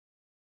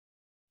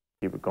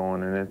keep it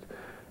going, and it's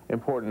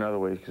important in other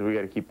ways because we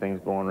got to keep things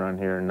going around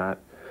here and not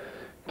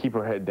keep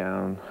our head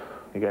down.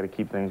 We got to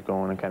keep things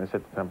going and kind of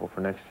set the tempo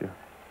for next year.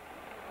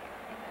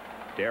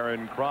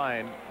 Darren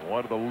Crine,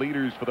 one of the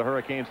leaders for the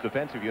Hurricanes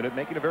defensive unit,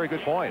 making a very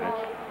good point.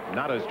 It's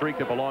not a streak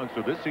that belongs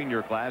to this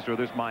senior class or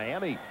this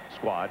Miami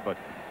squad, but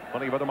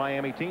plenty of other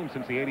Miami teams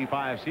since the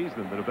 '85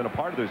 season that have been a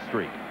part of this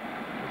streak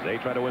as they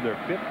try to win their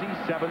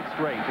 57th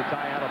straight to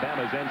tie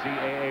Alabama's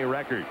NCAA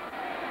record.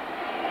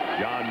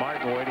 John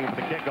Martin waiting for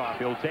the kickoff.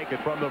 He'll take it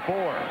from the 4.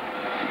 And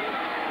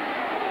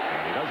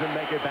he doesn't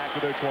make it back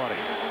to their 20.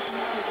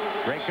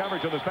 Great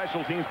coverage on the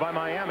special teams by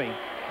Miami.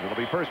 It'll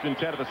be 1st and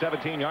 10 at the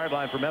 17-yard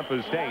line for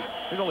Memphis State.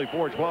 There's only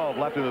 4:12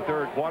 left in the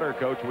third quarter,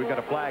 Coach. We've got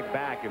a flag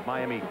back if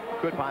Miami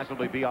could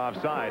possibly be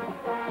offside.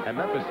 And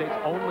Memphis State's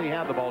only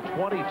had the ball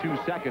 22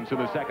 seconds in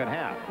the second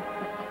half.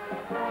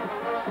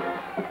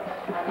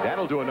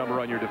 That'll do a number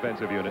on your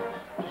defensive unit.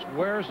 Just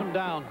wears them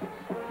down.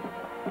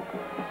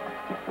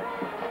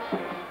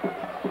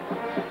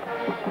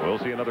 We'll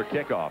see another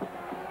kickoff.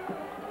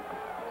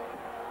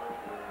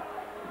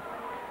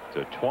 It's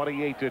a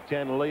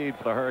 28-10 lead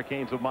for the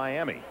Hurricanes of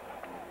Miami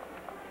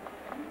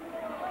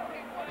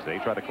as they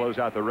try to close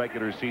out the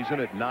regular season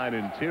at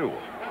 9-2.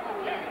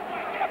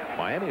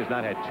 Miami has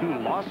not had 2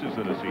 losses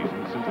in a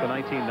season since the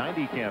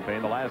 1990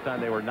 campaign, the last time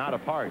they were not a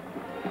part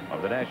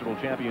of the national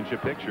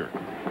championship picture.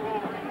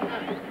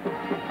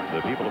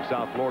 The people of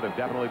South Florida have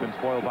definitely been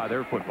spoiled by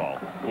their football.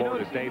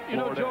 Florida State,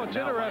 Florida, Joe, it's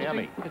and now interesting.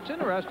 Miami. It's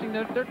interesting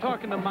that they're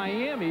talking to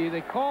Miami.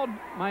 They called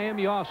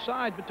Miami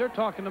offside, but they're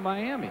talking to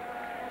Miami.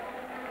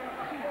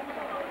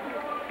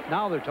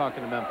 Now they're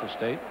talking to Memphis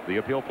State. The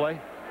appeal play.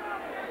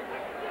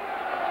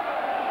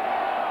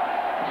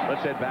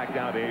 Let's head back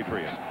down to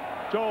Adrian.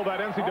 Joel, that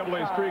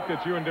NCAA streak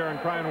that you and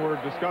Darren Crine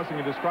were discussing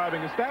and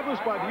describing,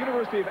 established by the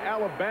University of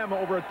Alabama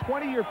over a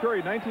 20-year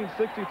period,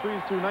 1963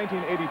 through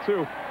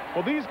 1982.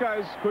 Well, these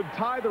guys could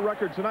tie the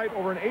record tonight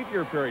over an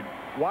 8-year period.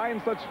 Why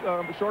in such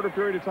a shorter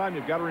period of time?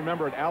 You've got to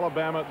remember at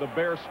Alabama, the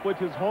Bear split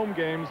his home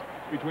games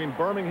between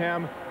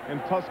Birmingham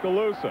and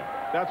Tuscaloosa.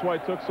 That's why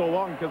it took so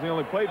long, because he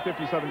only played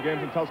 57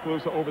 games in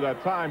Tuscaloosa over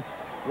that time.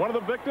 One of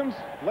the victims,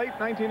 late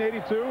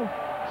 1982,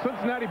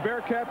 Cincinnati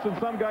Bearcats and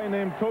some guy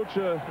named Coach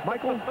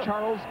Michael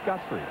Charles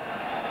Guthrie.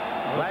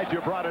 Glad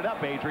you brought it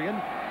up,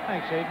 Adrian.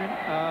 Thanks, Adrian.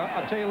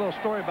 I'll tell you a little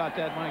story about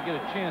that when I get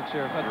a chance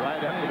here. But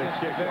right after the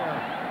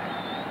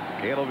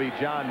kickoff. It'll be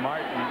John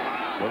Martin.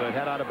 Will it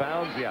head out of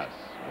bounds? Yes.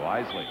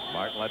 Wisely.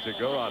 Martin lets it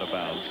go out of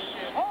bounds.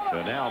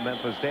 So now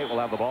Memphis State will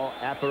have the ball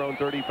at their own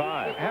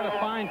 35. Had a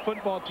fine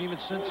football team at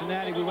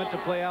Cincinnati. We went to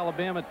play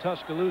Alabama at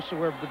Tuscaloosa,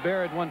 where the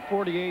Bear had won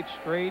 48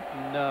 straight,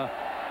 and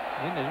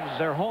it was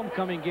their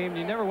homecoming game. And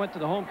he never went to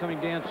the homecoming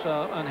dance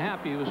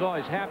unhappy. He was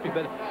always happy.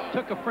 But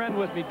took a friend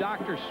with me,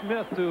 Dr.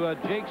 Smith,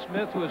 Jake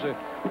Smith, who was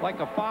like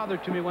a father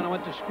to me when I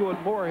went to school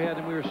at Moorhead.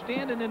 And we were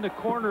standing in the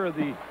corner of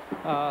the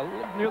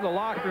near the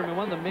locker room, and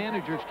one of the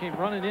managers came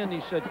running in.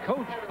 He said,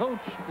 Coach,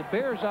 the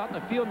Bear's out in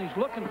the field, and he's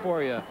looking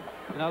for you.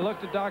 And I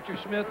looked at Dr.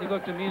 Smith, he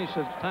looked at me, and he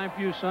said, it's time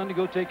for you, son, to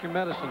go take your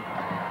medicine.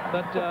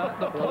 But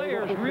the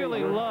players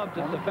really loved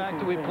the fact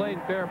that we played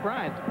Bear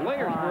Bryant. The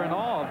players were in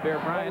awe of Bear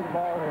Bryant.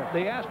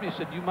 They asked me,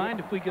 said, do you mind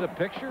if we get a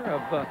picture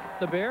of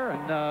the Bear?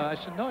 And I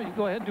said, no, you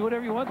go ahead and do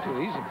whatever you want to.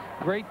 He's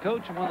a great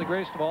coach and one of the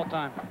greatest of all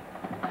time.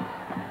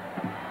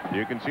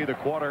 You can see the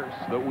quarters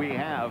that we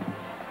have,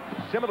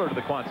 similar to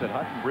the Quonset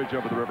Hutton Bridge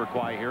over the River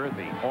Kwai here at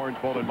the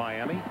Orange Bowl in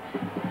Miami.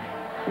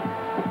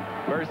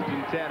 1st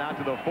and 10 out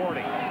to the 40.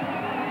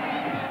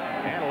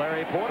 And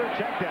Larry Porter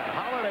checked that.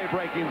 Holiday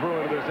breaking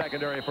through into the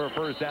secondary for a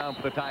first down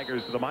for the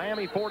Tigers. To the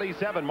Miami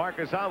 47,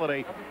 Marcus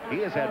Holiday. He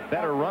has had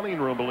better running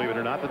room, believe it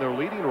or not, than their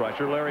leading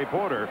rusher, Larry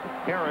Porter.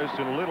 Harris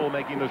and Little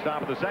making the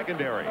stop at the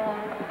secondary.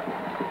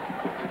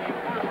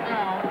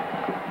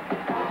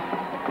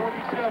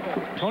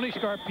 Tony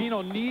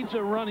Scarpino needs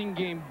a running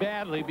game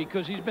badly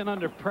because he's been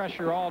under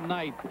pressure all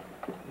night.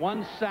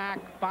 1 sack,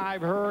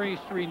 5 hurries,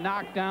 3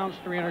 knockdowns,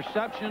 3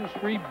 interceptions,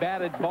 3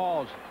 batted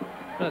balls.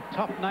 Been a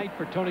tough night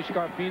for Tony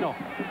Scarpino.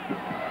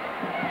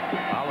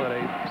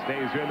 Holiday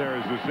stays in there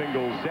as a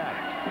single set.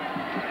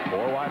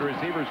 4 wide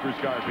receivers for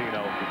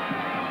Scarpino.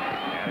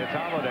 And it's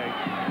Holiday.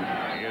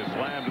 He is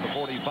slammed to the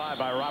 45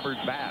 by Robert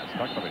Bass.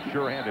 Talking about a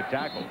sure-handed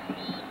tackle.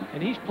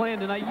 And he's playing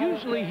tonight.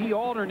 Usually he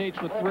alternates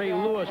with Ray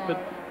Lewis,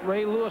 but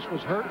Ray Lewis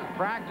was hurt in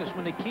practice.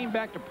 When they came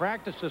back to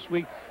practice this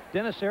week,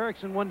 Dennis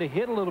Erickson wanted to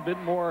hit a little bit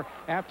more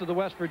after the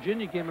West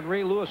Virginia game, and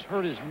Ray Lewis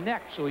hurt his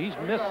neck, so he's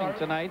missing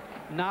tonight,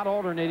 not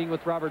alternating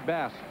with Robert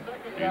Bass.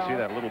 You see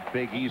that little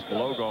Big East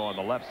logo on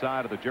the left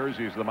side of the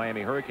jerseys of the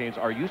Miami Hurricanes.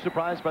 Are you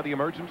surprised by the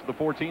emergence of the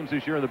 4 teams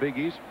this year in the Big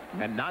East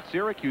and not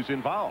Syracuse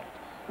involved?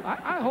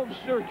 I hope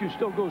Syracuse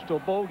still goes to a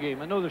bowl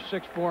game. I know they're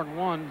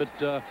 6-4-1,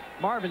 but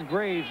Marvin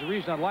Graves, the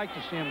reason I'd like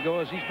to see him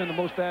go is he's been the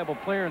most valuable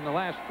player in the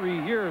last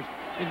 3 years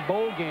in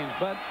bowl games,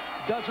 but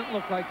doesn't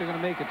look like they're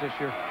going to make it this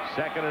year.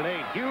 2nd and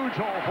 8. Huge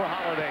hole for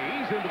Holiday.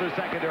 He's into the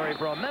secondary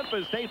for a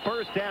Memphis State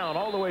first down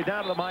all the way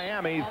down to the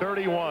Miami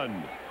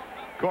 31.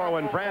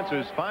 Corwin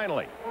Francis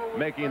finally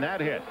making that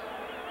hit.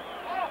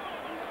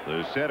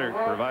 The center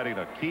providing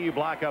a key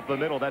block up the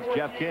middle. That's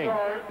Jeff King.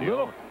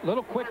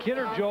 Little quick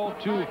hitter, Joel,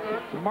 to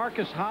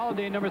Marcus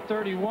Holliday, number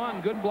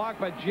 31. Good block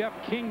by Jeff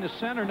King, the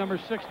center, number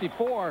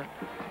 64.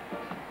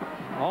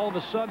 All of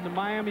a sudden, the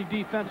Miami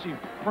defensive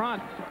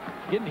front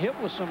getting hit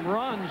with some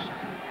runs.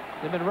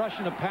 They've been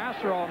rushing the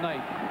passer all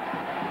night.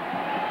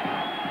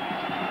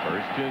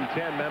 First and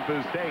 10,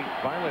 Memphis State.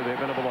 Finally, they've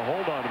been able to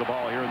hold on to the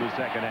ball here in the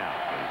second half.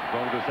 It's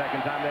going to the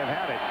second time they've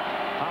had it.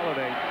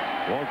 Holliday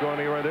won't go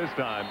anywhere this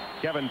time.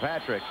 Kevin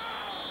Patrick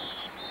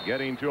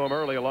getting to him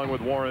early along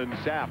with Warren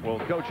Sapp. Well,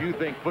 Coach, you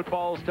think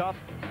football's tough?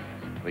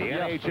 The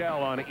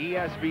NHL on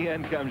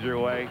ESPN comes your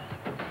way.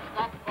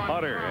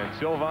 Hunter and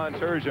Sylvain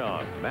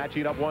Turgeon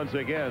matching up once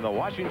again. The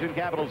Washington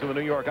Capitals and the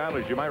New York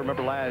Islanders. You might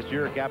remember last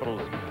year,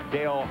 Capitals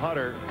Dale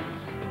Hunter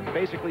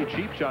basically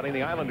cheap-shotting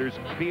the Islanders'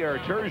 Pierre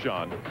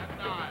Turgeon,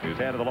 who's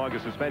had the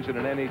longest suspension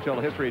in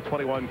NHL history at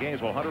 21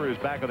 games. Well, Hunter is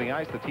back on the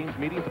ice. The team's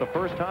meeting for the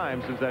first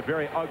time since that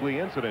very ugly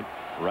incident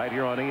right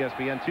here on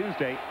ESPN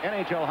Tuesday.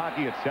 NHL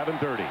hockey at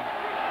 7:30.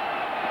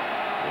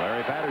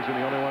 Larry Patterson,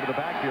 the only one in the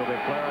backfield. They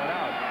flare it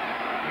out.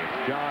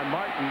 It's John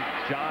Martin.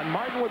 John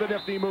Martin with a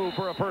nifty move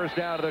for a first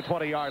down to the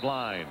 20-yard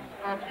line.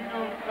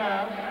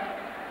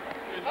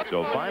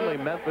 So finally,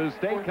 Memphis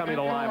State coming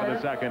alive in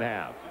the second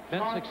half.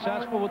 Been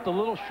successful with the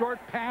little short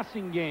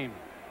passing game.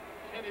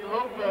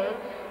 Lopez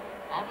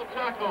on the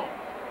tackle.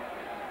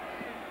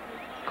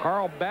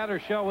 Carl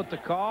Battershell with the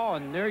call,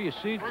 and there you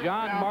see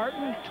John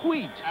Martin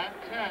tweet. At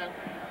 10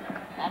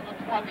 on the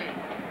 20.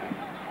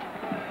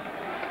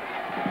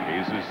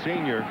 He's a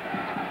senior,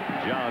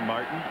 John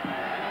Martin.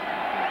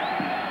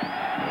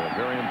 A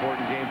very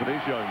important game for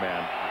this young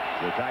man.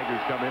 The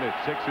Tigers come in at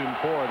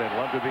 6-4. They'd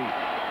love to be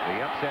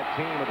the upset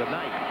team of the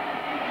night.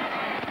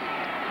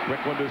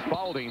 Quick one to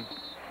Spalding.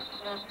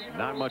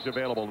 Not much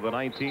available to the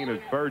 19 as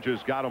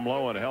Burgess got him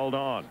low and held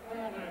on.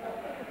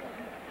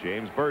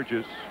 James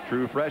Burgess,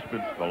 true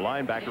freshman, the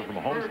linebacker from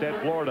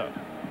Homestead, Florida.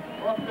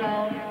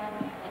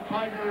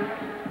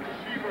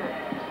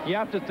 You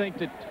have to think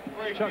that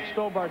Chuck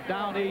Stobart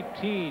down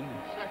 18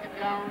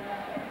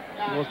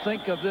 will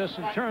think of this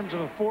in terms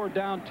of a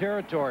 4-down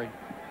territory.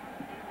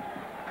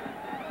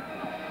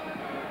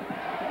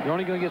 You're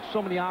only going to get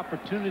so many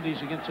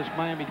opportunities against this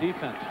Miami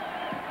defense.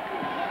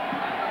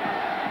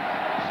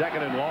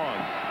 Second and long,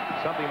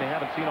 something they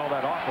haven't seen all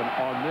that often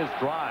on this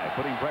drive,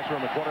 putting pressure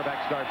on the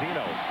quarterback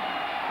Scarpino.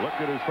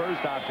 Looked at his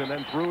first option,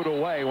 then threw it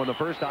away when the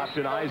first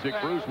option, Isaac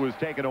Bruce, was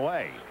taken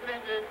away.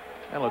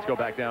 And let's go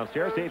back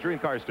downstairs to Adrian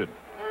Karsten.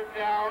 Third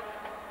down,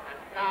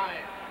 9.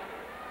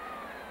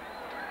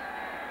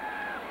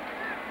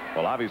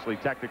 Well, obviously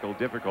technical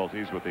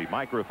difficulties with the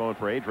microphone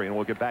for Adrian.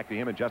 We'll get back to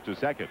him in just a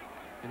second.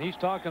 And he's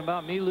talking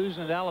about me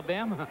losing at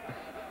Alabama.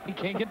 He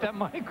can't get that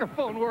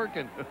microphone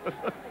working.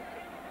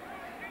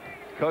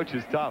 Coach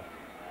is tough.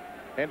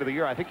 End of the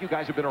year. I think you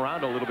guys have been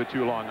around a little bit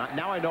too long.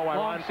 Now I know why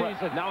Ron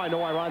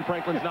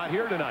Franklin's not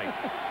here tonight.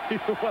 You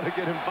want to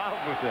get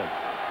involved with this.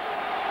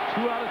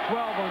 2 out of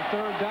 12 on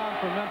third down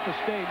for Memphis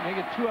State. Make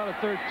it 2 out of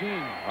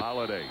 13.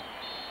 Holliday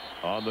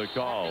on the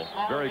call.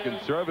 Very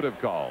conservative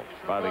call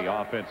by the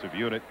offensive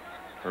unit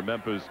for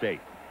Memphis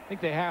State. I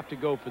think they have to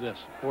go for this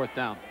 4th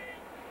down.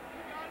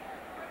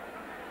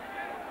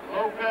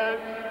 Lopez.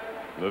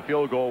 The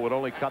field goal would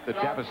only cut the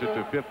deficit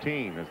to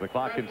 15 as the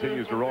clock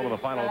continues to roll in the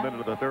final minute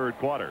of the third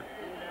quarter.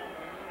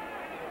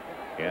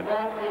 And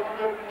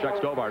Chuck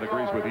Stobart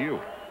agrees with you.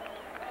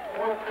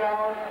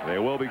 They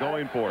will be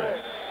going for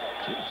it.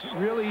 It's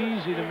really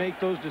easy to make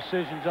those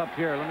decisions up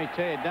here. Let me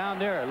tell you, down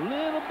there, a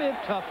little bit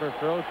tougher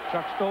for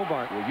Chuck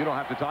Stobart. Well, you don't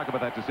have to talk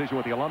about that decision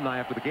with the alumni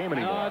after the game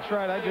anymore. No, that's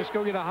right. I just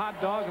go get a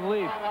hot dog and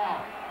leave.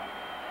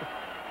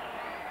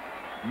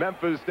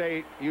 Memphis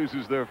State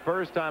uses their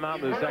first time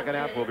out in the second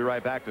half. We'll be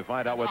right back to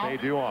find out what they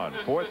do on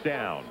 4th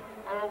down.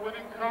 Our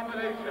winning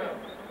combination.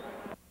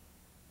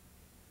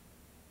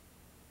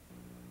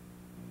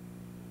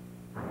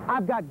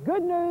 I've got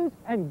good news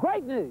and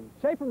great news.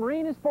 Schaefer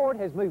Marine and Sport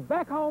has moved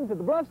back home to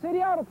the Bluff City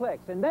Autoplex,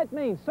 and that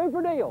means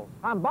super deals.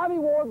 I'm Bobby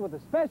Ward with a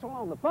special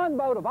on the fun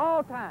boat of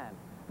all time.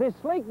 This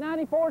sleek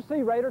 94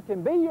 Sea Raider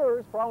can be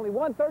yours for only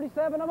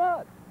 $137 a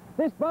month.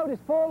 This boat is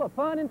full of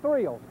fun and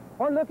thrills.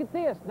 Or look at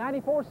this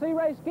 94 Sea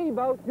Ray ski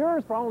boat,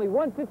 yours for only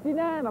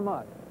 $159 a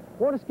month.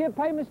 Want to skip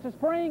payments to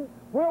spring?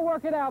 We'll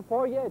work it out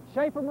for you at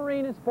Schaefer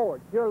Marine and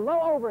Sport, your low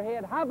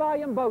overhead, high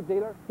volume boat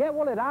dealer. Get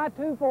one at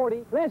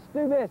I-240. Let's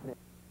do business.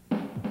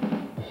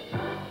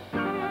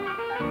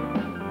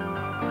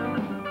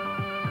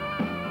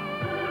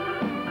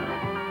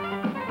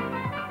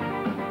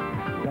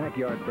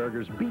 Backyard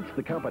Burgers beats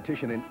the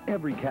competition in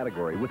every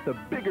category with the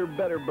bigger,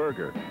 better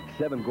burger.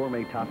 7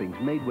 gourmet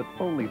toppings made with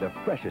only the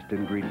freshest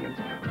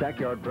ingredients.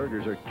 Backyard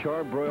Burgers are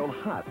char-broiled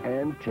hot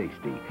and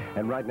tasty.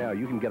 And right now,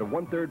 you can get a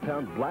 1/3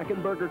 pound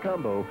blackened burger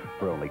combo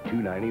for only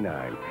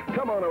 $2.99.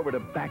 Come on over to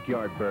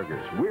Backyard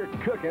Burgers. We're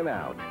cooking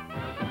out.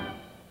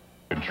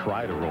 And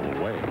try to roll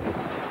away.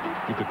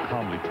 You could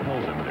calmly tell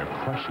them they're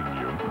crushing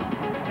you.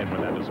 And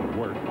when that doesn't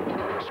work,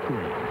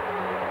 scream.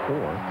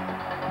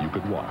 Or you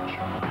could watch.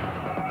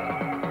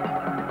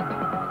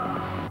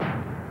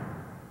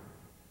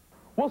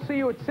 We'll see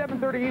you at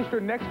 7:30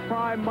 Eastern next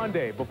Prime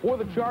Monday. Before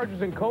the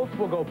Chargers and Colts,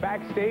 we'll go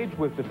backstage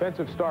with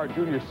defensive star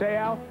Junior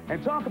Seau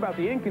and talk about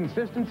the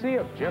inconsistency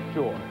of Jeff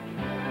George.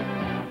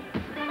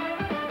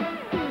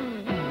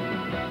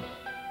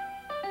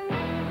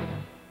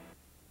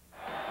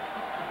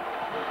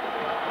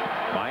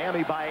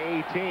 Miami by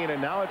 18,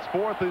 and now it's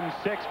 4th and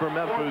 6 for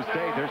Memphis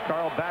State. There's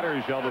Carl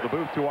Battershell to the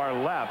booth to our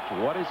left.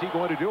 What is he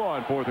going to do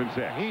on 4th and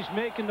 6? He's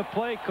making the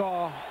play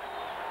call.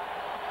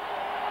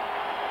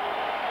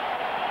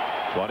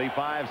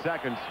 25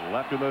 seconds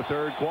left in the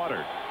third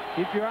quarter.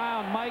 Keep your eye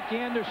on Mike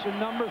Anderson,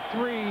 number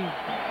 3,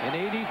 and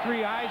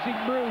 83,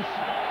 Isaac Bruce.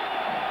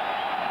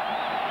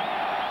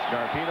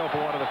 Scarpino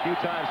for one of the few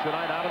times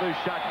tonight out of the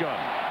shotgun.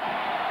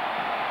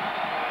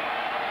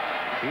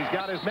 He's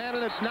got his man,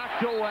 and it's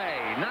knocked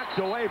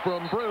away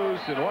from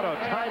Bruce, and what a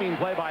timing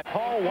play by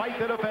Paul White,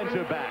 the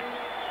defensive back.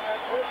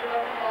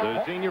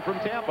 The senior from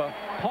Tampa.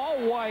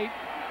 Paul White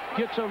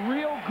gets a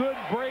real good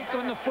break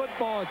on the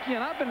football.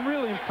 Again, I've been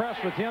really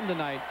impressed with him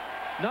tonight.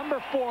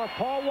 Number 4,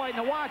 Paul White.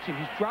 Now watch him.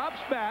 He drops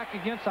back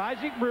against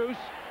Isaac Bruce,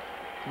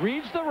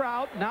 reads the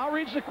route, now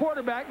reads the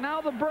quarterback,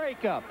 now the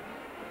break up,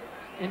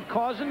 and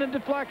causing the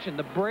deflection.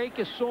 The break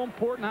is so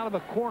important out of a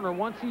corner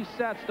once he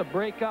sets to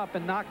break up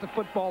and knock the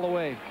football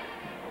away.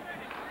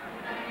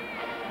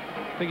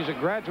 I think he's a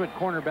graduate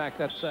cornerback,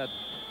 that said.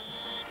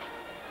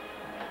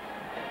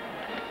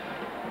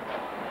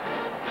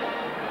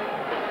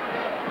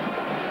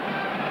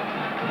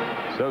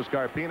 So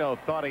Scarpino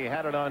thought he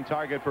had it on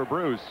target for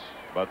Bruce,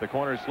 but the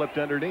corner slipped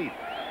underneath.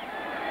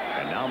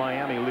 And now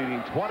Miami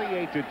leading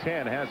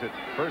 28-10, has it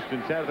 1st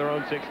and 10 of their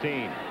own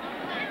 16.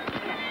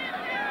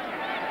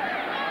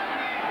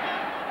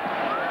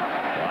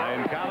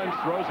 Ryan Collins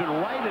throws it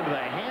right into the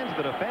hands of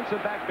the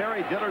defensive back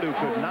Barry Dillard, who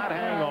could not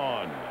hang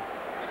on.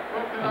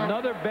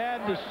 Another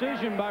bad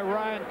decision by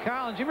Ryan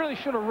Collins. He really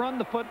should have run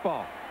the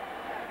football.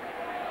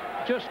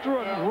 Just threw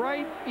it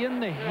right in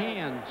the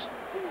hands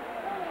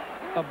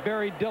of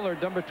Barry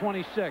Dillard, number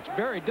 26.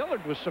 Barry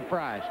Dillard was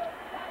surprised.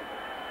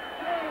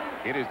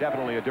 It is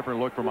definitely a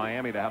different look for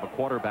Miami to have a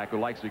quarterback who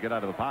likes to get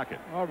out of the pocket.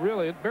 Oh,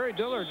 really? Barry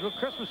Dillard, well,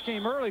 Christmas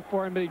came early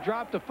for him, but he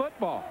dropped the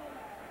football.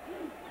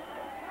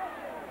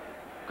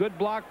 Good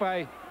block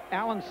by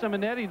Alan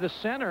Simonetti, the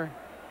center.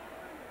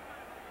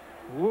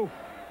 Woof.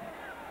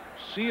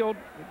 Sealed,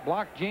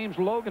 blocked James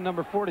Logan,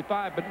 number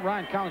 45, but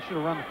Ryan Collins should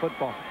have run the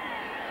football.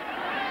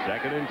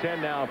 2nd and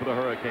 10 now for the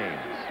Hurricanes.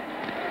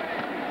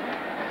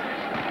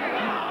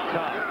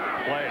 Tough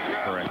play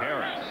for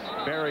Harris.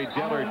 Barry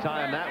Dillard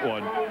timed that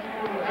one.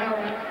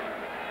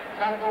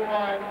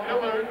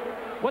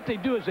 What they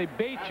do is they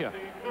bait you.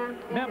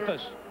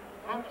 Memphis.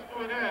 Comes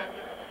to an end.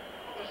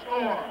 The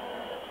score.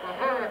 The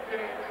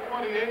Hurricanes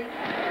 28.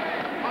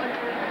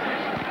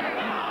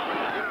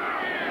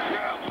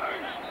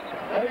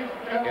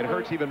 It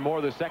hurts even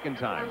more the second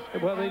time.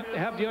 Well, they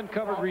have the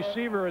uncovered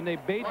receiver, and they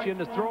bait you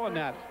into throwing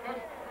that.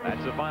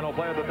 That's the final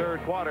play of the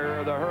third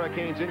quarter. The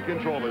Hurricanes in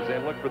control as they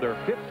look for their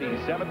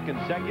 57th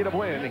consecutive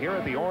win here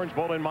at the Orange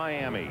Bowl in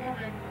Miami. Well,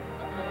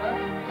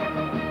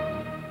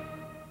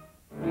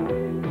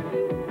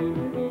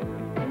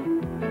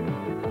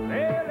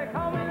 they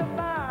call me the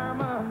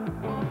fireman.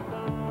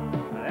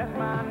 That's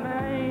my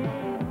name.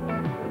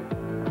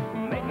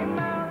 Making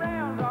my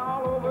rounds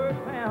all over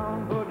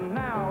town, putting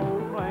out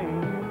old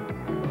flames.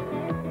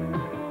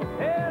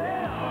 Well,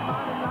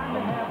 everybody like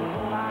to have a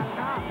little like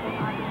I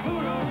can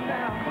cool them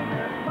down.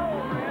 There's no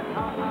red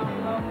hot, I'm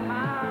the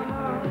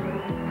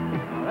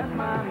fireman. That's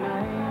my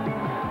name.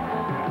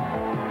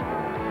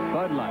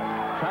 Bud Light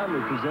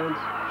proudly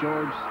presents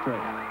George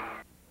Strait.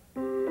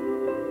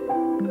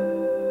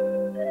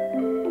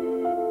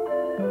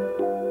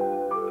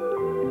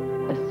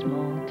 A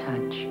small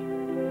touch,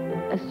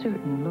 a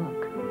certain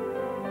look.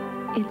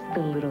 It's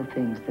the little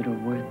things that are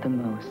worth the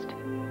most.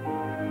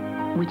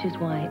 Which is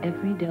why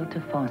every Delta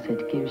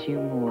faucet gives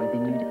you more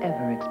than you'd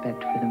ever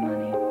expect for the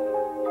money.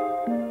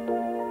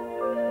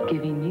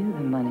 Giving you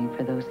the money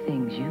for those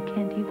things you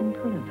can't even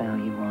put a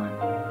value on.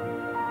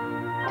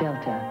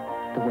 Delta,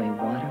 the way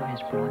water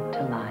is brought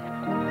to life.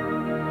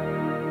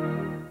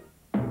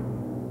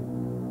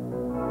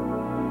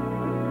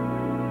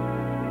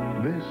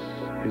 This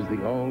is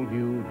the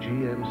all-new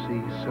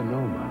GMC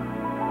Sonoma.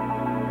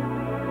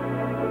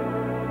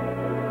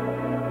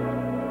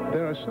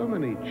 There are so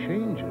many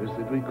changes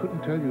that we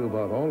couldn't tell you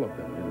about all of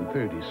them in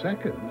 30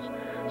 seconds.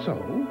 So,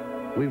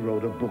 we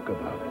wrote a book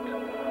about it.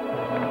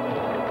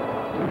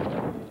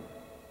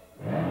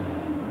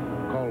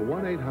 Call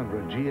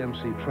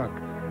 1-800-GMC-TRUCK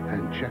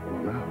and check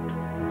one out.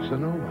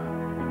 Sonoma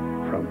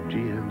from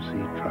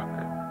GMC Truck.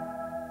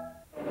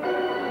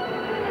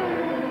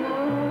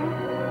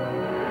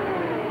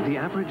 The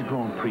average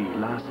Grand Prix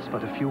lasts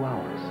but a few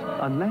hours,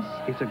 unless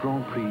it's a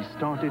Grand Prix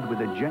started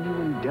with a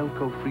genuine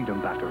Delco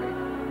Freedom battery.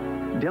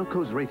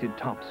 Delco's rated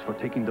tops for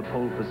taking the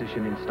pole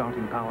position in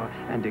starting power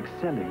and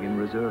excelling in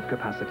reserve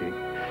capacity.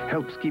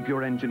 Helps keep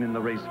your engine in the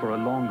race for a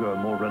longer,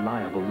 more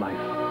reliable life.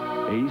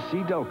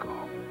 AC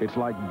Delco. It's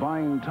like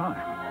buying time.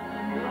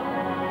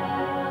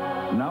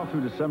 Now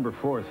through December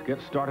 4th, get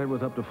started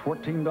with up to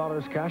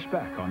 $14 cash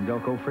back on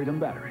Delco Freedom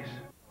batteries.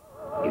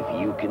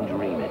 If you can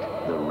dream it,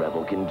 the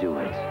Rebel can do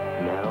it.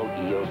 Now,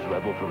 EOS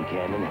Rebel from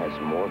Canon has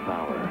more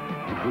power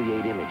to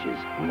create images,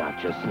 not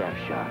just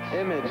snapshots.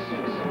 Image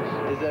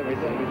is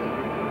everything.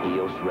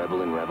 EOS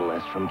Rebel and Rebel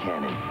S from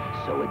Canon.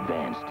 So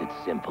advanced,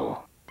 it's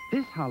simple.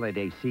 This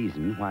holiday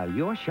season, while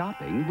you're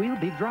shopping, we'll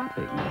be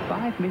dropping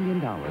 $5 million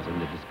in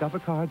the Discover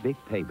Card Big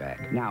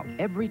Payback. Now,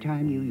 every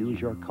time you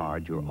use your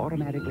card, you're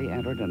automatically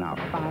entered in our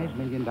 $5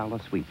 million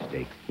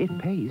sweepstakes. It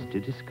pays to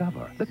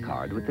Discover, the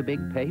card with the big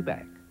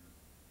payback.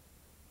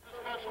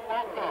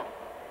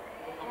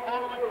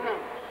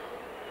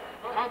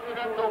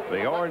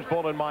 The Orange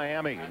Bowl in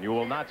Miami, and you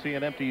will not see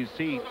an empty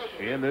seat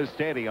in this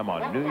stadium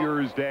on New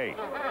Year's Day,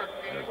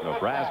 as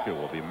Nebraska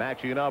will be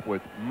matching up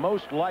with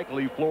most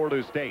likely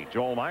Florida State.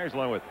 Joel Myers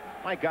along with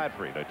Mike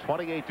Godfrey, a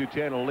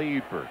 28-10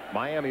 lead for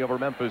Miami over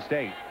Memphis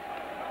State.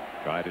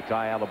 Trying to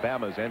tie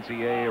Alabama's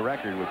NCAA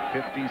record with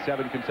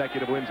 57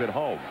 consecutive wins at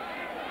home.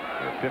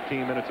 They're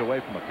 15 minutes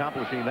away from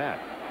accomplishing that.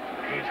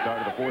 They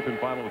started the fourth and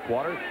final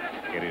quarter.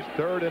 It is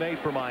 3rd and 8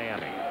 for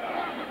Miami.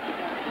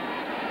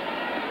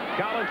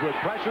 Collins with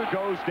pressure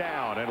goes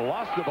down and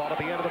lost the ball at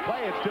the end of the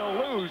play. It's still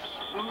loose.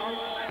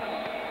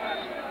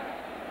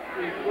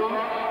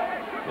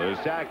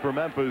 The sack for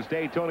Memphis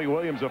State. Tony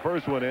Williams, the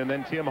first one in,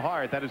 then Tim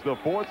Hart. That is the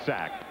 4th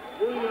sack.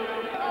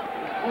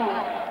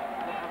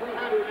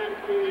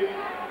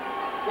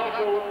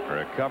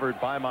 Recovered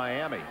by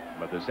Miami,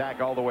 but the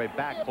sack all the way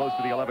back close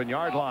to the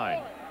 11-yard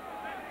line.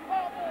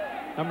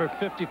 Number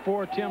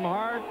 54, Tim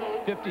Hart.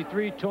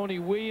 53, Tony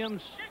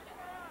Williams.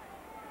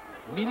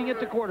 Meeting at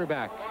the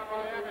quarterback.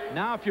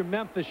 Now, if you're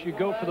Memphis, you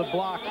go for the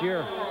block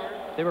here.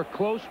 They were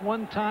close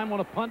one time on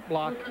a punt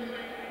block.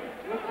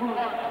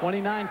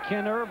 29,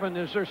 Ken Irvin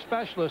is their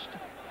specialist.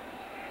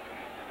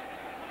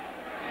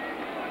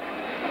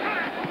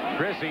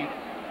 Chrissy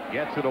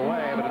gets it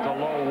away, but it's a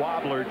low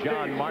wobbler.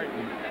 John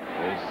Martin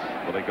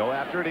will they go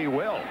after it? He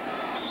will.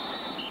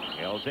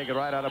 He'll take it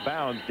right out of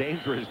bounds.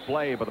 Dangerous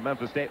play by the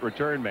Memphis State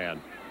return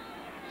man.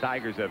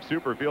 Tigers have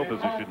super field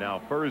position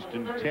now, 1st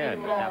and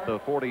 10 at the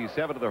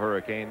 47 of the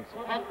Hurricanes.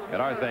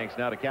 And our thanks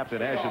now to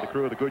Captain Ash and the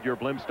crew of the Goodyear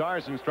Blimp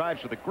Stars and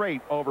Stripes for the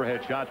great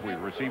overhead shots we've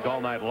received all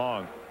night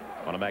long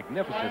on a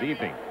magnificent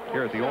evening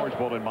here at the Orange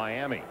Bowl in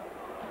Miami.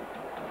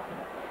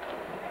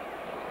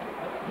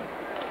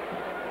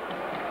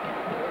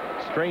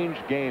 Strange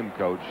game,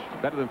 Coach.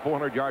 Better than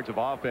 400 yards of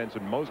offense,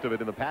 and most of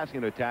it in the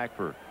passing attack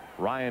for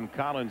Ryan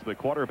Collins, the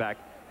quarterback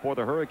for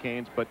the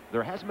Hurricanes. But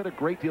there hasn't been a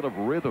great deal of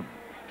rhythm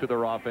to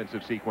their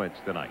offensive sequence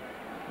tonight.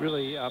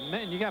 Really, you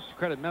have to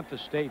credit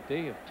Memphis State.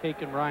 They have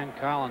taken Ryan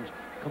Collins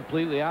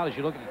completely out. As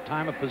you look at the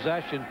time of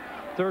possession,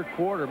 3rd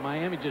quarter,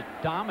 Miami just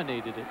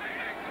dominated it,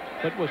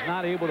 but was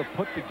not able to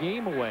put the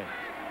game away.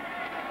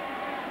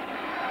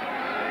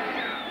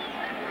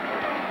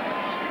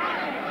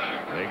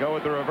 They go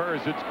with the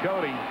reverse. It's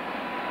Cody.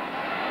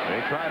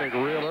 They tried it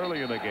real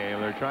early in the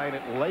game. They're trying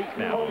it late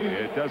now.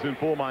 It doesn't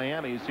fool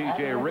Miami.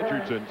 C.J.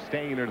 Richardson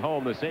staying at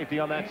home, the safety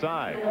on that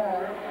side.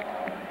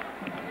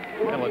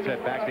 And let's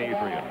head back to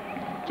Adrian.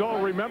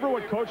 Joel, remember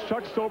what Coach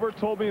Chuck Stober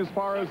told me as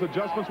far as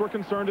adjustments were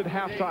concerned at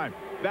halftime.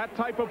 That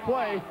type of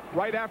play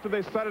right after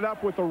they set it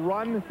up with a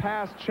run,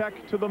 pass, check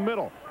to the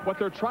middle. What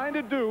they're trying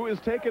to do is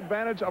take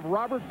advantage of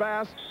Robert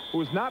Bass, who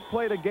has not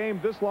played a game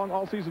this long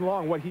all season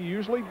long. What he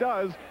usually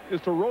does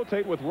is to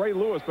rotate with Ray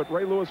Lewis, but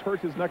Ray Lewis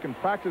hurt his neck in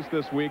practice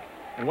this week.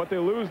 And what they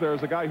lose there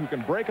is a guy who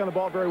can break on the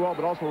ball very well,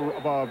 but also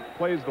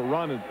plays the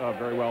run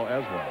very well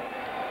as well.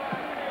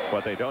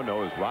 What they don't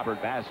know is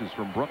Robert Bass is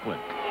from Brooklyn.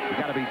 You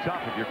got to be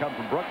tough if you come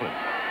from Brooklyn.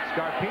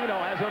 Scarpino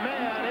has a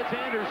man. It's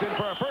Anderson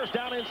for a first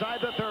down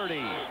inside the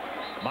 30.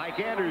 Mike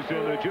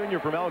Anderson, the junior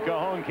from El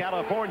Cajon,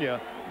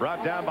 California,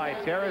 brought down by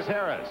Terrace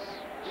Harris.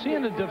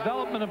 Seeing the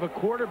development of a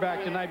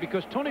quarterback tonight,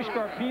 because Tony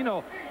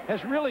Scarpino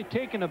has really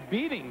taken a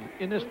beating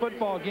in this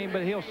football game,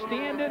 but he'll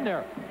stand in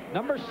there.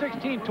 Number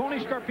 16, Tony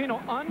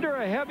Scarpino, under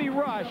a heavy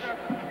rush,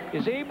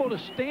 is able to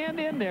stand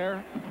in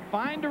there,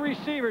 find a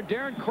receiver.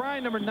 Darren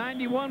Crine, number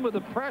 91, with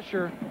the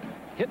pressure,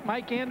 hit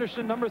Mike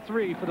Anderson, number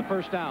 3, for the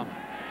first down.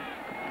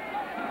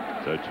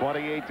 It's a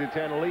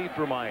 28-10 lead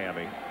for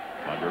Miami.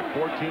 Under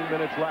 14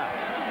 minutes left.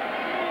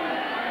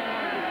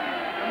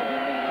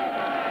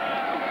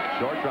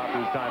 Short drop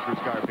this time for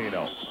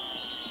Scarpino.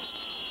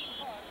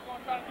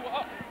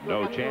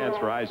 No chance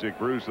for Isaac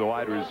Bruce, the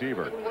wide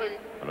receiver.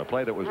 On a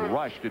play that was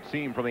rushed, it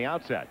seemed, from the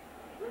outset.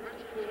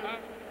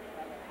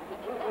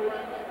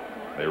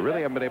 They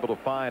really haven't been able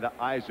to find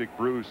Isaac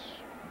Bruce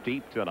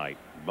deep tonight.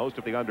 Most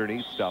of the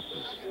underneath stuff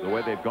is the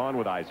way they've gone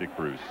with Isaac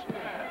Bruce.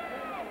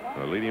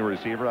 The leading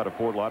receiver out of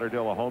Fort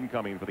Lauderdale, a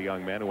homecoming for the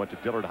young man who went to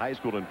Dillard High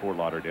School in Fort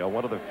Lauderdale.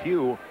 One of the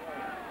few,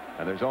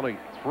 and there's only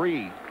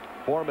 3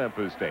 for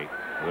Memphis State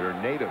that are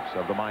natives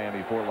of the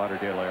Miami-Fort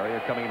Lauderdale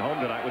area coming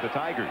home tonight with the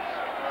Tigers.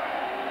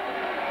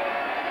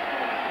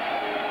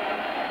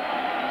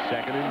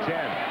 2nd and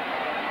 10.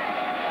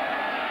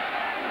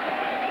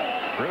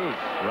 Bruce,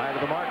 right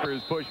of the marker,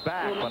 is pushed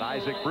back, but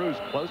Isaac Bruce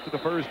close to the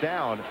first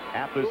down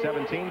at the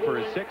 17 for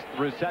his 6th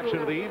reception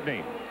of the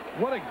evening.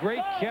 What a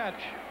great catch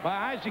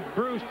by Isaac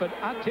Bruce, but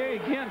I'll tell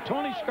you again,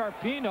 Tony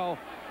Scarpino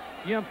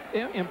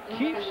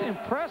keeps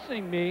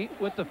impressing me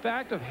with the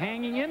fact of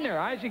hanging in there.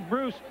 Isaac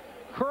Bruce,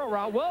 curl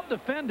route, well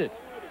defended.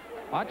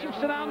 Watch him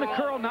sit down the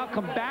curl, now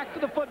come back to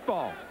the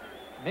football.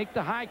 Make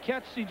the high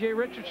catch, C.J.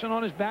 Richardson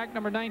on his back,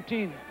 number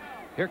 19.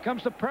 Here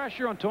comes the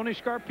pressure on Tony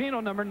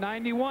Scarpino, number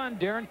 91,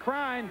 Darren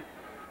Crine.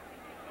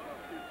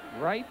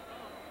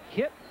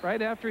 Hit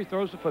right after he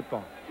throws the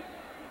football.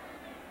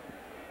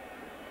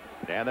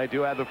 And they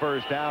do have the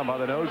first down by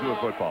the nose of the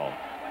football.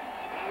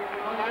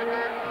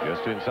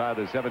 Just inside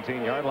the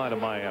 17-yard line of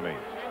Miami.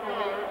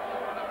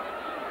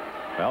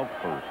 Well,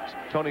 for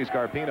Tony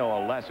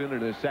Scarpino, a lesson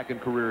in his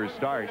second career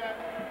start.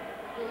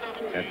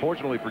 And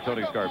fortunately for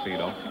Tony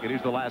Scarpino, it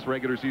is the last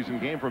regular season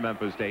game for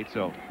Memphis State,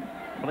 so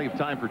plenty of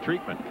time for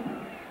treatment.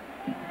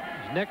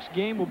 His next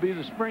game will be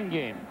the spring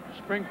game.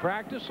 Spring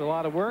practice, a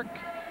lot of work,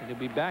 and he'll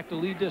be back to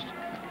lead this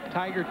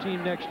Tiger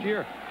team next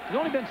year. He's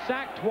only been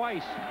sacked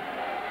twice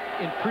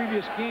in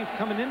previous games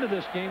coming into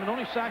this game, and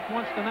only sacked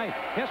once tonight.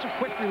 He has a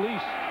quick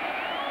release.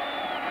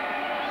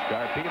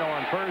 Scarpino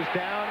on first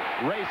down,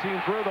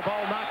 racing through, the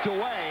ball knocked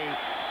away.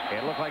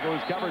 It looked like it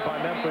was covered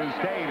by Memphis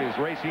State. As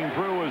racing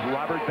through was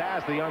Robert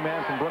Bass, the young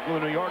man from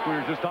Brooklyn, New York we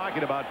were just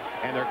talking about,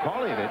 and they're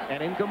calling it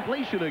an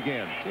incompletion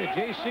again. Yeah,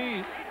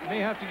 JC may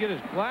have to get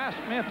some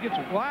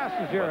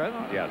glasses here.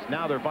 Yes,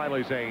 now they're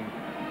finally saying.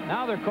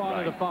 Now they're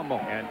calling it a fumble.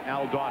 And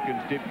Al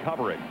Dawkins did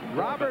cover it.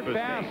 Robert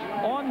Bass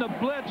on the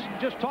blitz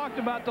just talked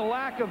about the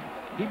lack of,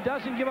 he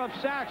doesn't give up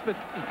sacks, but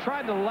he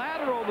tried to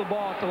lateral the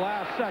ball at the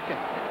last second.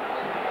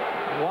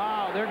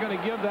 Wow, they're going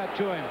to give that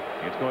to him.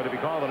 It's going to be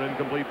called an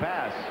incomplete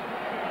pass.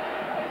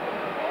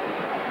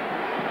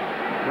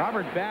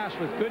 Robert Bass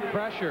with good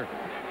pressure.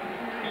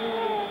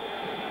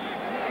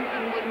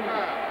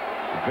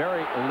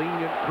 Very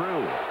lenient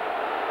crew.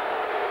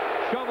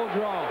 Shovel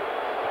draw.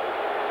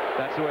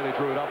 That's the way they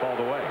drew it up all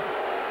the way.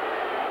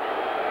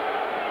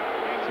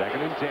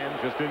 2nd and 10,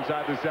 just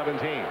inside the 17.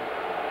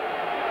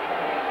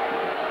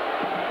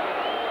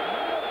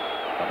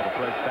 Couple of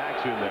fresh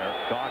backs in there.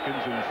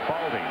 Dawkins and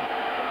Spalding.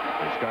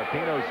 And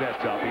Scarpino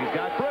sets up. He's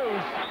got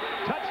Bruce.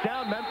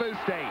 Touchdown, Memphis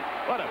State.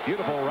 What a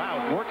beautiful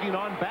route, working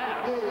on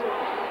Bass.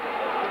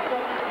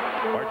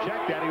 Or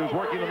check that, he was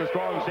working on the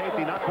strong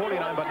safety, not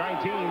 49, but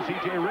 19,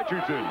 C.J.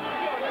 Richardson.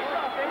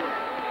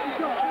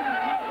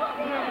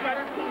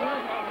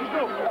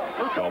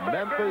 So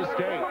Memphis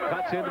State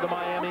cuts into the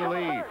Miami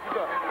lead.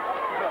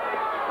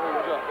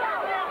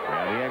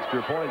 And the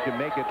extra point can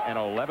make it an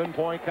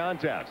 11-point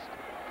contest.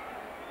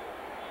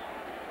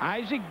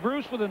 Isaac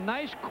Bruce with a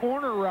nice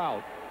corner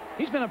route.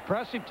 He's been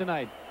impressive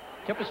tonight.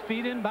 Kept his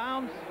feet in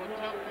bounds.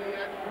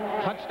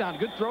 Touchdown.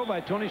 Good throw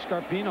by Tony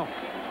Scarpino.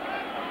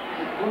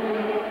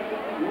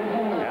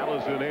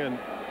 Allison in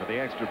for the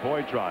extra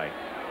point try.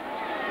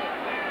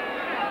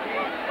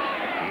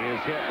 He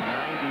has hit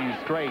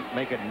 90 straight,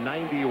 make it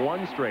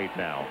 91 straight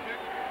now.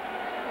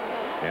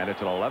 And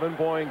it's an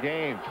 11-point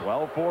game.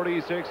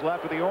 12:46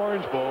 left of the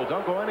Orange Bowl.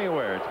 Don't go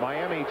anywhere. It's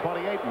Miami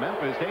 28,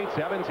 Memphis State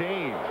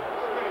 17.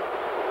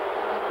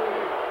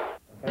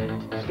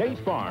 State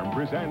Farm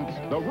presents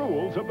the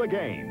rules of the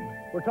game.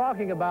 We're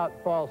talking about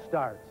false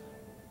starts.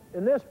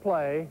 In this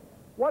play,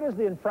 what is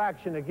the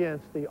infraction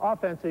against the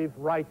offensive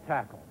right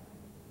tackle?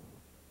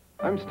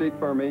 I'm State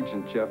Farm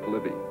agent Jeff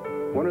Libby.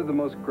 One of the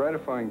most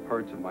gratifying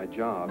parts of my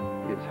job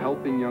is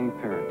helping young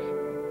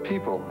parents,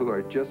 people who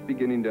are just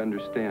beginning to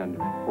understand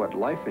what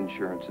life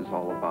insurance is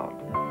all about.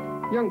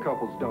 Young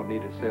couples don't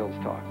need a sales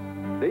talk.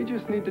 They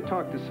just need to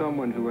talk to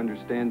someone who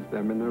understands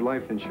them and their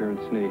life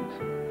insurance needs.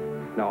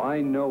 Now,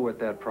 I know what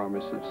that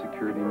promise of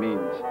security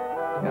means,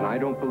 and I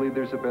don't believe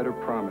there's a better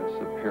promise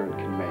a parent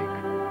can make.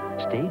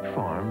 State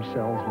Farm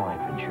sells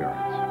life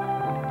insurance.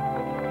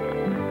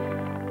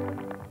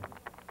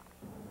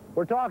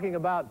 We're talking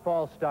about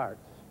false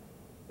starts.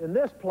 In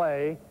this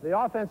play, the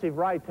offensive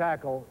right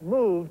tackle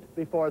moved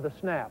before the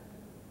snap.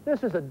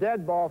 This is a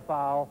dead ball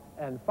foul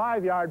and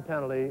 5-yard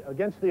penalty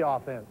against the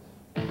offense.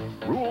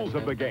 Rules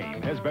of the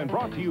Game has been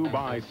brought to you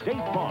by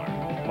State Farm.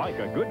 Like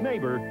a good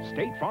neighbor,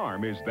 State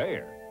Farm is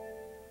there.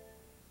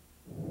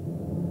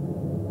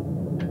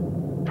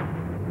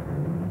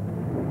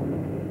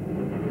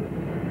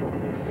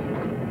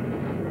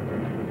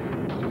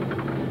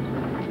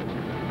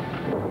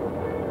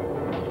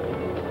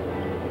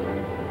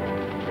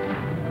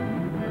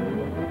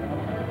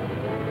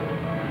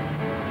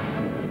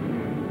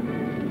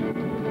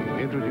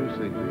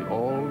 Introducing the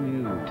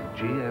all-new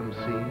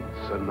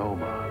GMC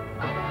Sonoma.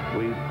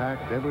 We've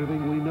packed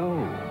everything we know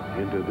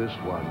into this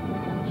one,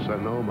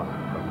 Sonoma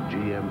from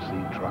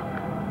GMC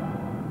Truck.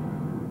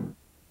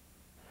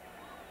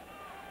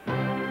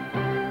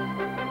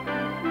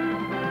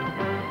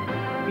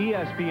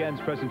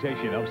 ESPN's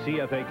presentation of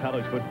CFA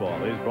College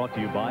Football is brought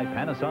to you by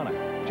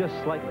Panasonic, just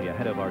slightly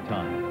ahead of our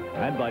time,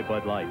 and by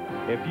Bud Light.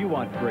 If you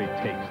want great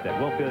taste that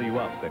will fill you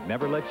up but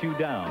never let you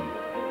down,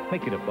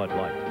 make it a Bud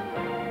Light.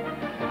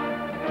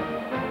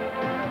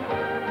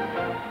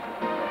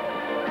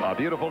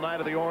 beautiful night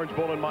of the Orange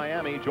Bowl in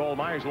Miami. Joel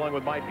Myers along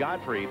with Mike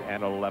Gottfried.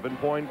 An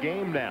 11-point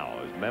game now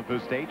as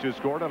Memphis State just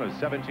scored on a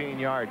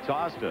 17-yard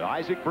toss to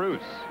Isaac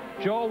Bruce.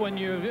 Joel, when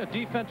you're a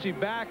defensive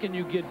back and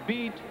you get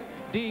beat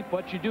deep,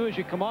 what you do is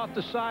you come off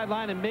the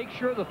sideline and make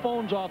sure the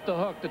phone's off the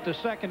hook, that the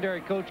secondary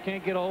coach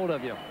can't get a hold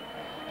of you.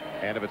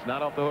 And if it's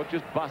not off the hook,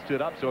 just bust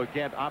it up so it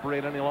can't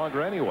operate any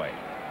longer anyway.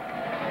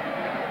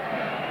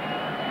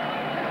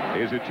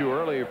 Is it too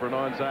early for an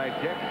onside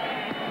kick?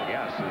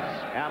 Yes,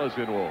 as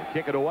Allison will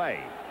kick it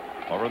away.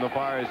 Over on the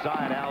far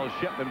side, Al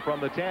Shipman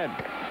from the 10.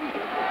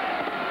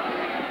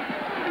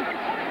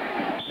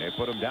 They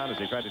put him down as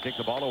they tried to take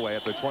the ball away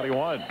at the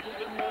 21.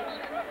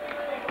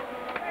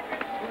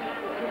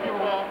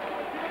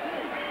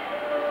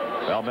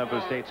 Well,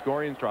 Memphis State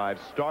scoring drive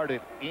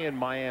started in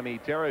Miami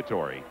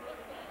territory.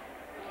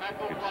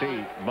 You can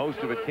see most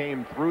of it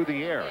came through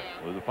the air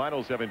with the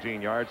final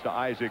 17 yards to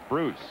Isaac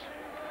Bruce.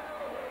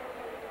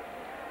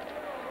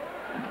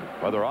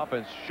 Well, their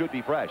offense should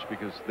be fresh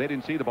because they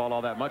didn't see the ball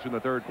all that much in the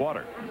third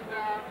quarter.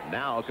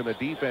 Now can the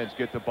defense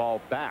get the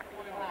ball back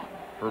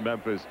for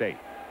Memphis State?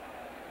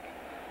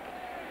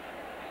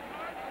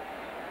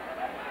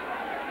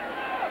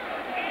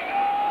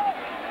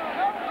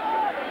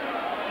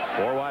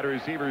 Four wide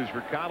receivers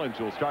for Collins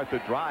will start the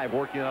drive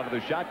working out of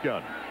the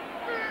shotgun.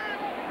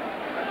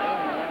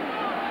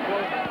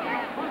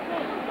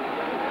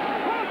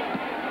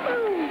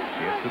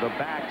 Gets to the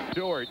back,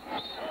 Stewart.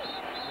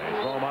 They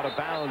throw him out of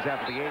bounds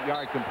after the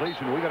 8-yard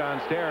completion. We go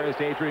downstairs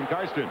to Adrian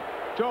Karsten.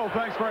 Joel,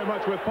 thanks very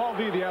much. With Paul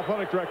D, the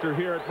athletic director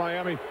here at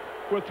Miami.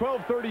 With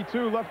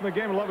 12:32 left in the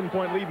game,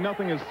 11-point lead,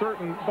 nothing is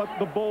certain but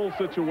the bowl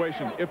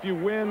situation. If you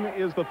win,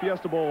 is the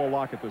Fiesta Bowl a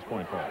lock at this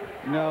point, Paul?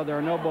 No, there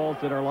are no bowls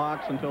that are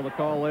locks until the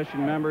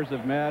coalition members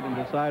have met and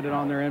decided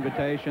on their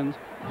invitations.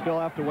 Still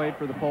have to wait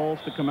for the polls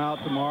to come out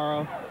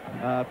tomorrow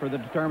for the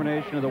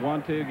determination of the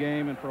 1-2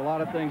 game and for a lot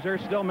of things.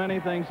 There's still many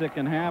things that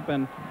can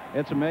happen.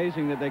 It's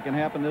amazing that they can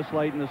happen this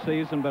late in the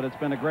season, but it's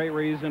been a great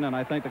reason, and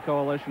I think the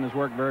coalition has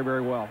worked very,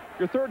 very well.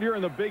 Your third year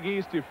in the Big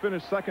East, you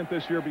finished second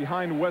this year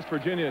behind West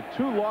Virginia.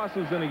 2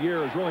 losses in a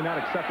year is really not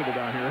acceptable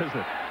down here, is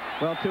it?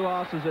 Well, 2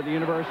 losses at the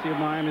University of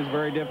Miami is a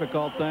very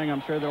difficult thing.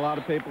 I'm sure there are a lot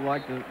of people who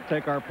like to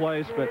take our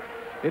place, but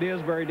it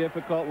is very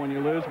difficult when you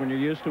lose, when you're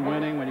used to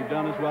winning, when you've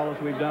done as well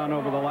as we've done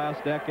over the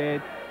last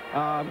decade.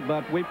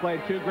 But we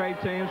played 2 great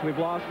teams. We've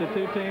lost to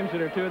 2 teams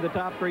that are 2 of the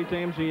top 3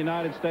 teams in the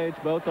United States,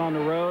 both on the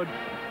road.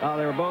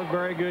 They were both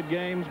very good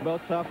games,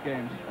 both tough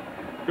games.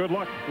 Good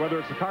luck, whether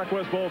it's the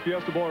Conquest Bowl,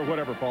 Fiesta Bowl, or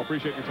whatever, Paul.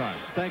 Appreciate your time.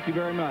 Thank you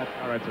very much.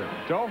 All right, sir.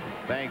 Joe?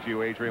 Thank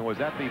you, Adrian. Was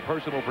that the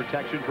personal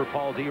protection for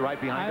Paul D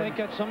right behind him? I think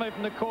that's somebody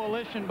from the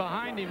coalition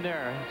behind him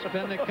there. It's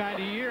been the kind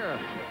of year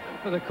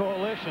for the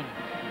coalition.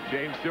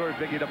 James Stewart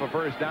picking up a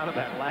first down on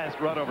that last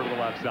run over to the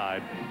left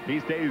side. He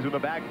stays in the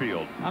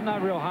backfield. I'm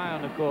not real high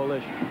on the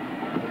coalition.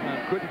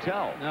 Couldn't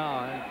tell.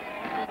 No.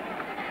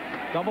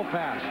 Double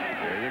pass.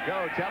 There you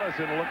go.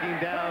 Tellison looking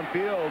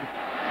downfield.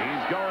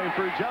 He's going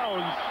for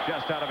Jones.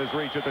 Just out of his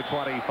reach at the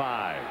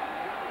 25.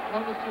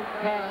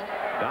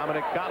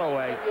 Dominic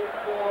Callaway.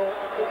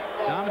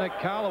 Dominic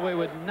Callaway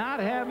would not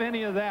have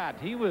any of that.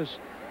 He was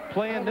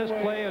playing this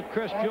play of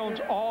Chris Jones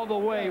all the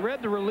way.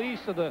 Read the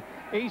release of the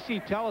AC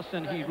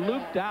Tellison. He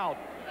looped out.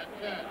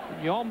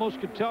 You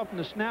almost could tell from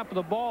the snap of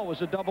the ball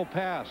was a double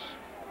pass.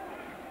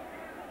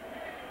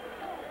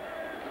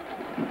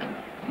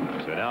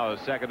 So now a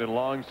 2nd and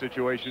long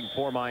situation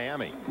for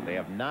Miami. They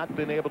have not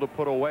been able to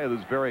put away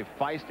this very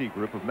feisty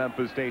group of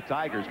Memphis State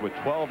Tigers with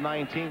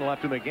 12:19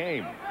 left in the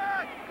game.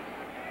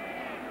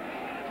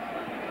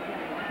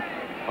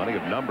 Plenty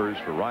of numbers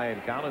for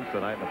Ryan Collins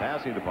tonight in the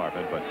passing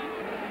department, but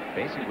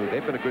basically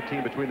they've been a good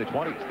team between the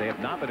 20s. They have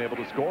not been able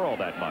to score all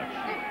that much.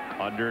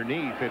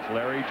 Underneath, it's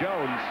Larry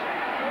Jones.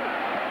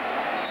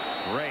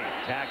 Great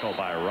tackle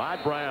by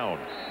Rod Brown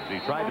as he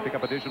tried to pick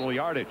up additional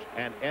yardage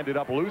and ended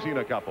up losing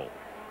a couple.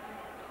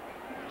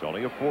 It's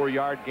only a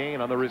 4-yard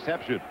gain on the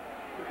reception.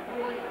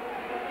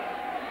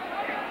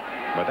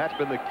 But that's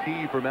been the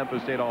key for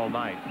Memphis State all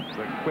night,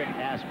 the quick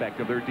aspect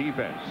of their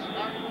defense.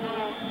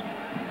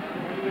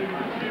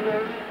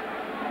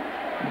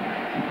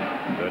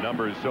 The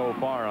numbers so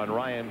far on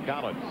Ryan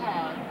Collins.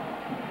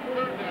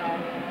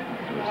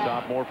 The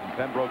sophomore from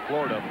Pembroke,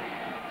 Florida.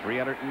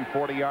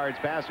 340 yards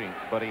passing,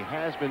 but he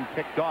has been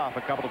picked off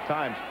a couple of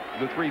times.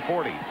 The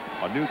 340,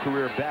 a new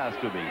career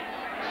best of the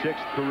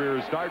 6th career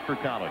start for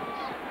Collins.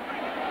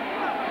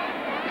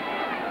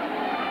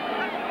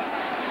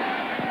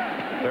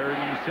 3rd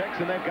and 6,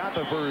 and they've got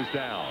the first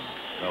down.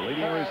 The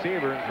leading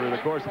receiver through the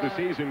course of the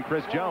season,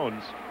 Chris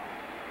Jones,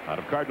 out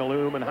of Cardinal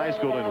Newman High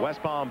School in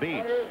West Palm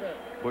Beach,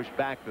 pushed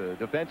back the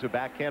defensive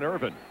back Ken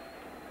Irvin.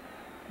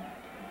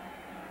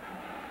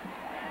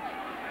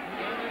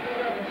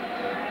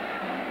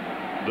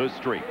 The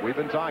streak, we've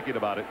been talking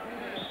about it,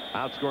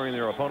 outscoring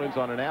their opponents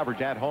on an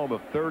average at home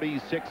of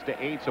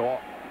 36-8. So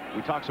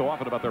we talk so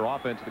often about their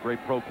offense, the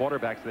great pro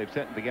quarterbacks they've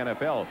sent to the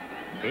NFL.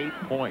 8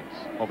 points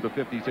over the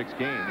 56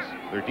 games.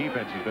 Their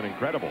defense has been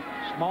incredible.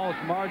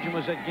 Smallest margin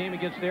was that game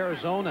against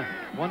Arizona.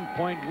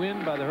 1-point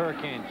win by the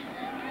Hurricanes.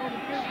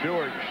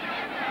 Stewart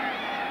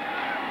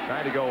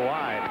Trying to go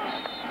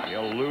wide.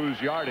 He'll lose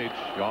yardage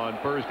on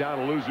first down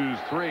and loses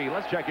 3.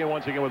 Let's check in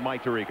once again with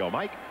Mike Tirico.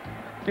 Mike?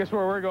 Guess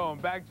where we're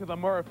going? Back to the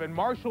Murph. And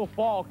Marshall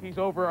Falk, he's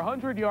over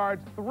 100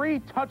 yards, 3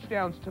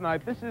 touchdowns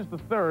tonight. This is the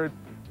third.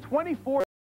 24